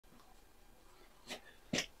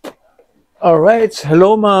Alright,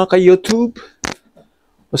 hello mga ka-YouTube.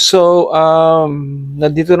 So,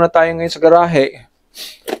 nandito na tayo ngayon sa garahe.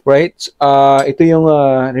 Right? Ito yung,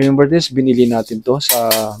 remember this, binili natin to sa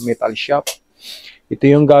metal shop. Ito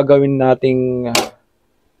yung gagawin nating,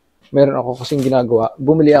 meron ako kasing ginagawa.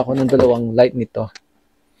 Bumili ako ng dalawang light nito.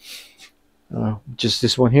 Just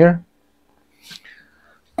this one here.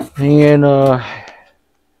 And,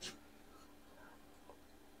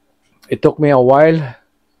 it took me a while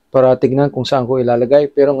para tignan kung saan ko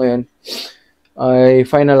ilalagay. Pero ngayon, I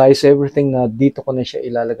finalize everything na dito ko na siya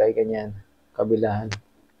ilalagay ganyan, kabilahan.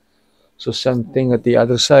 So something at the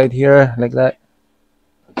other side here, like that.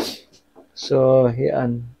 So,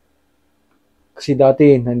 yan. Kasi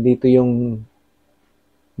dati, nandito yung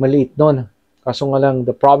maliit nun. Kaso nga lang,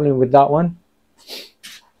 the problem with that one,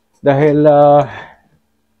 dahil,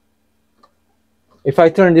 if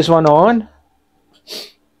I turn this one on,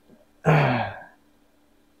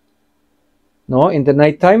 no, in the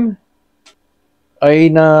night time, ay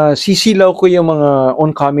nasisilaw ko yung mga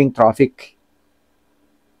oncoming traffic.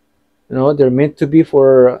 You know, they're meant to be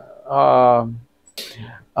for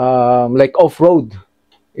like off-road.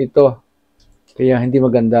 Ito. Kaya hindi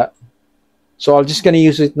maganda. So I'll just gonna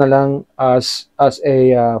use it na lang as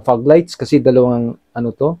a fog lights kasi dalawang ano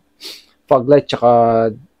to, fog light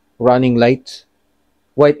tsaka running light,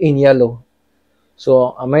 white and yellow.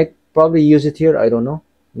 So I might probably use it here. I don't know.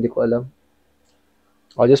 Hindi ko alam.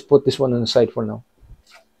 I'll just put this one on the side for now.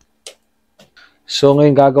 So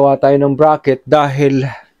ngayon gagawa tayo ng bracket dahil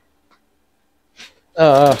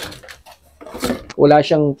wala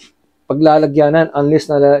siyang paglalagyanan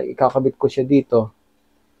unless na ikakabit ko siya dito.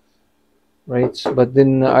 Right? But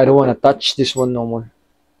then I don't want to touch this one no more.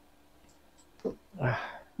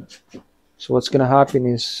 So what's gonna happen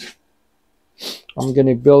is I'm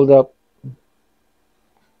gonna build up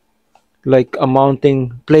like a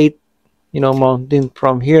mounting plate, you know, mounting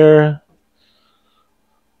from here,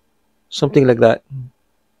 something like that.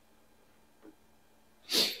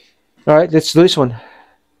 All right, let's do this one.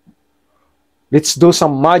 Let's do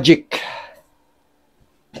some magic.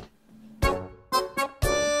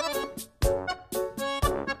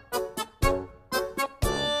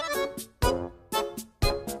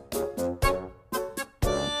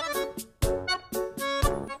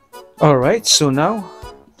 All right, so now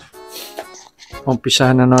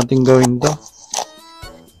umpisahan na natin gawin to.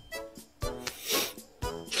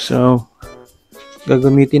 So,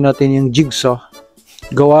 gagamitin natin yung jigsaw.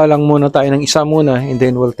 Gawa lang muna tayo ng isa muna and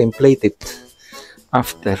then we'll template it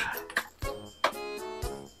after.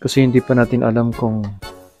 Kasi hindi pa natin alam kung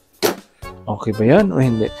okay ba yan o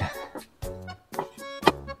hindi.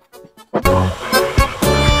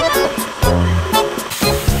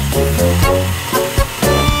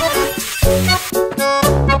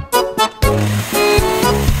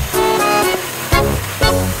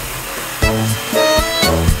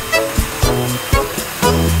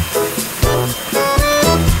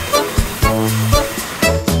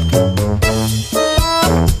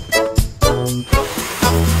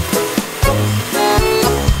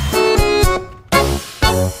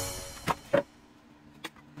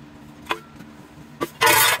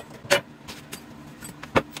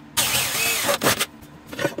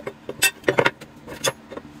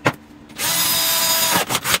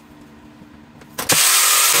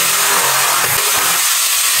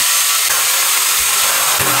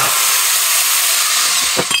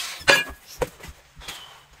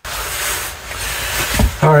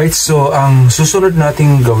 Alright, so ang susunod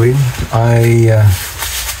nating gawin ay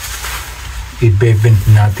i-bend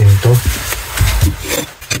natin to.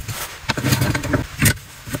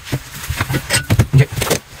 Okay.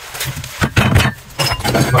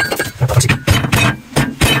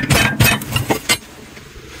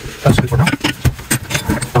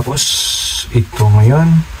 Tapos ito ngayon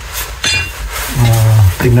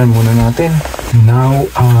tingnan muna natin. Now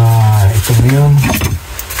ito ngayon,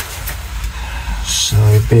 so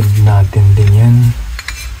i-bend natin din yan.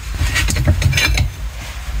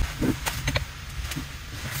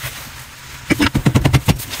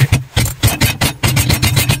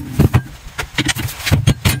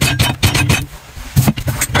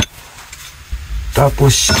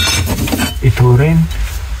 Tapos ito rin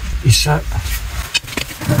isa.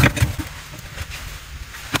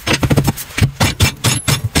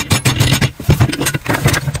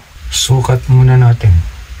 Sukat muna natin.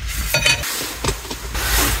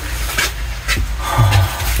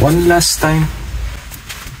 One last time.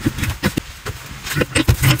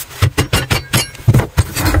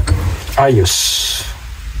 Ayos.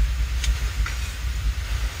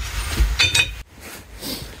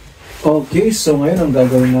 Okay, so ngayon ang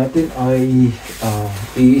gagawin natin ay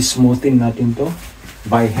i-smoothin natin to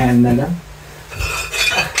by hand na lang.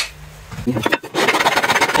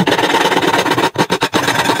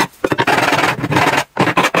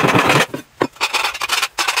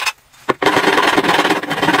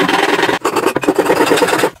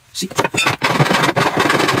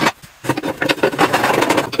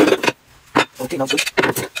 Okay, now good.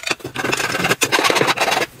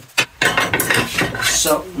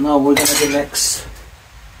 So now we're gonna do next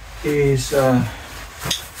is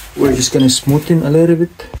we're just gonna smoothen a little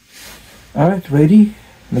bit. Alright, ready?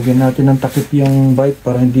 Lagyan natin ng takip yung bike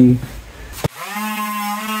para hindi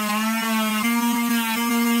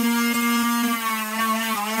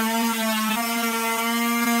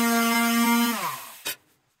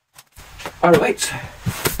alright.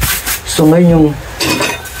 So ngayon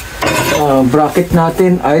yung bracket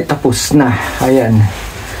natin ay tapos na. Ayan.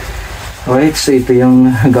 Alright, so ito yung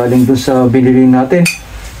galing dun sa binili natin.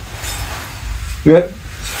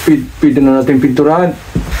 Pwede na natin pinturahan.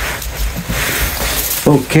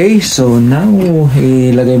 Okay, so now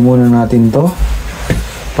ilagay muna natin to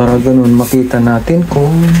para ganun makita natin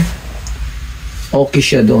kung okay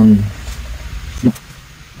siya doon.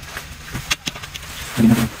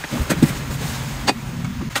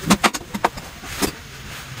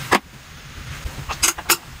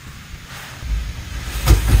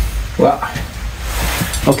 Wow.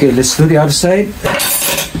 Okay, let's do the other side.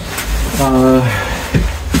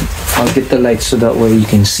 I'll get the light so that way you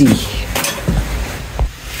can see.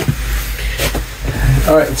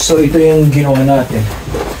 Alright, so ito yung ginawa natin.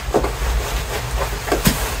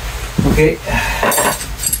 Okay.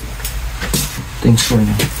 Thanks for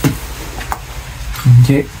now.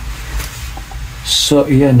 Okay. So,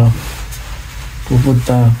 iyan o.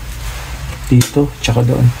 Pupunta dito, tsaka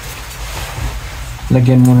doon.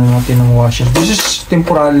 Lagyan muna natin ng washer. This is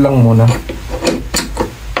temporary lang muna.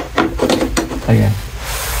 Ayan.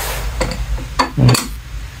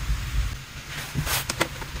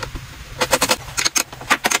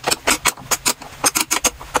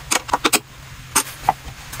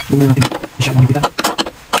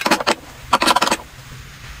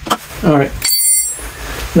 Alright.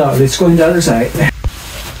 Now, let's go on the other side.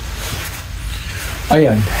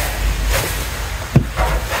 Ayan.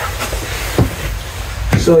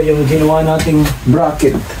 So, yung ginawa nating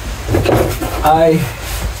bracket ay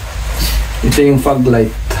ito yung fog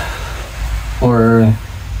light or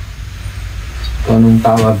anong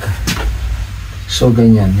tawag. So,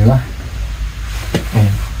 ganyan, di ba?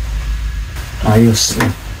 Ayan. Ayos.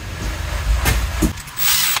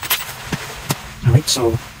 Alright,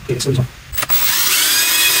 so, okay, let's go.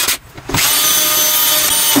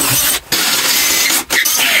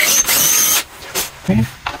 Okay.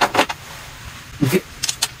 Okay.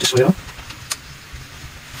 Just wait on.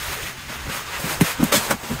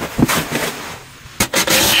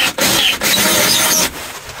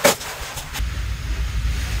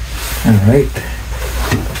 Alright.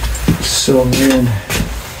 So then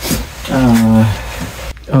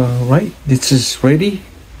alright, this is ready.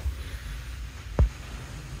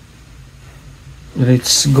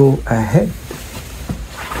 Let's go ahead.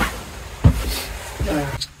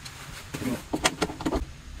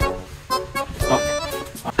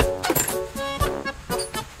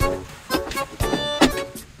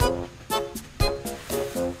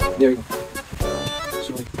 There you go.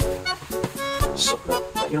 So,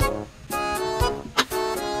 you know.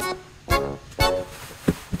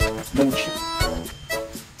 Don't shoot.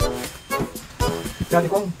 Got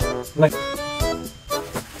it on. Like.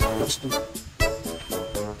 Let's do it.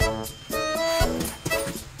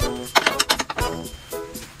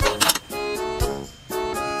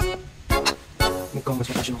 Mukhang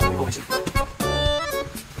mas matasyon ako. Okay, sir.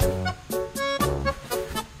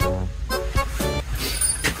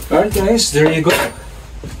 Alright guys, there you go.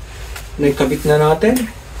 Naikabit na natin.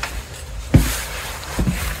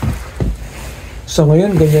 So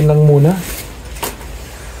ngayon, ganyan lang muna.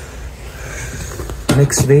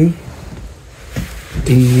 Next day,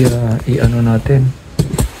 i-ano natin.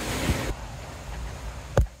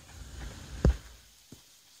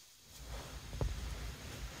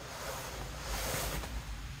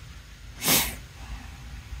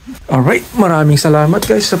 Alright, maraming salamat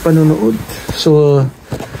guys sa panunood. So,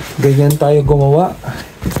 ganyan tayo gumawa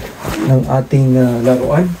ng ating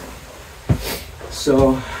laruan.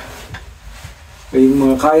 So, yung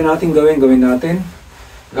mga kaya natin gawin natin.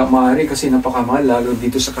 Maaari kasi napakamahal, lalo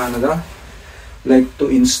dito sa Canada. Like to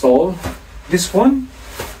install this one.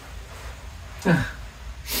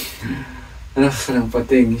 Anak ng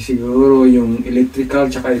pating. Siguro yung electrical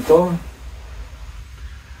tsaka ito.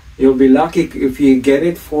 You'll be lucky if you get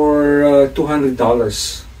it for $200.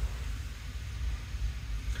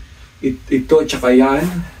 Ito, tsaka yan,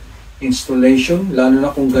 installation, lalo na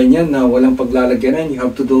kung ganyan na walang paglalagyanan, you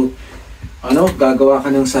have to do, gagawa ka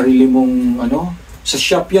ng sarili mong, sa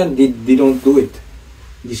shop yan, they don't do it.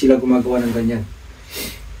 Hindi sila gumagawa ng ganyan.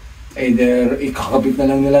 Either ikakabit na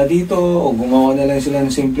lang nila dito, o gumawa na lang sila ng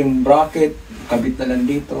simpleng bracket, kabit na lang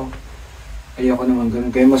dito. Ayoko naman ganun,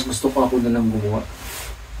 kaya mas gusto ko ako na lang gumawa.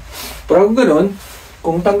 Pero kung ganun,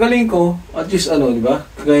 kung tanggalin ko, at least di ba?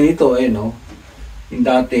 Kagaya nito, yung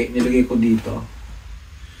dati, nilagay ko dito.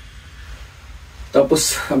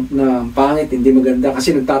 Tapos, na pangit, hindi maganda.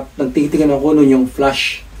 Kasi nagtitingnan ako nun yung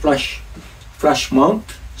flash mount.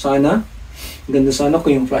 Sana. Ganda sana ko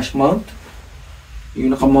yung flash mount.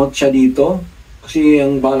 Yung nakamount siya dito. Kasi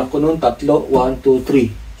ang balak ko nun, 3. 1, 2,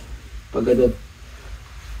 3. Pag ganun.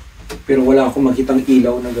 Pero wala akong makitang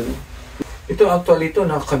ilaw na gano'n. Ito, actually ito,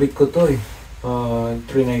 nakakabit ko to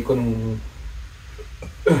trinay ko nung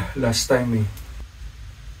last time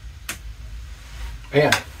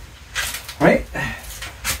Ayan. Right?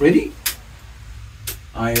 Ready?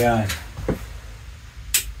 Ayan.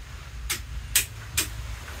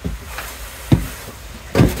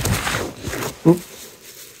 Oop.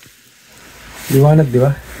 Liwanag, di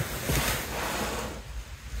ba?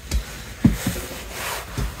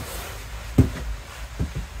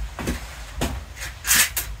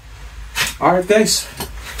 Alright guys,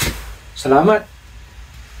 salamat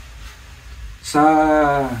sa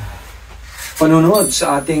panonood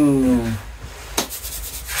sa ating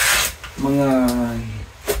mga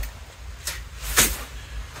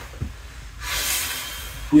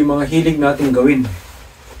hilig natin gawin.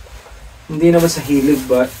 Hindi naman sa hilig,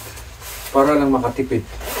 but para lang makatipid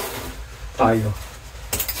tayo.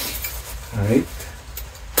 Alright.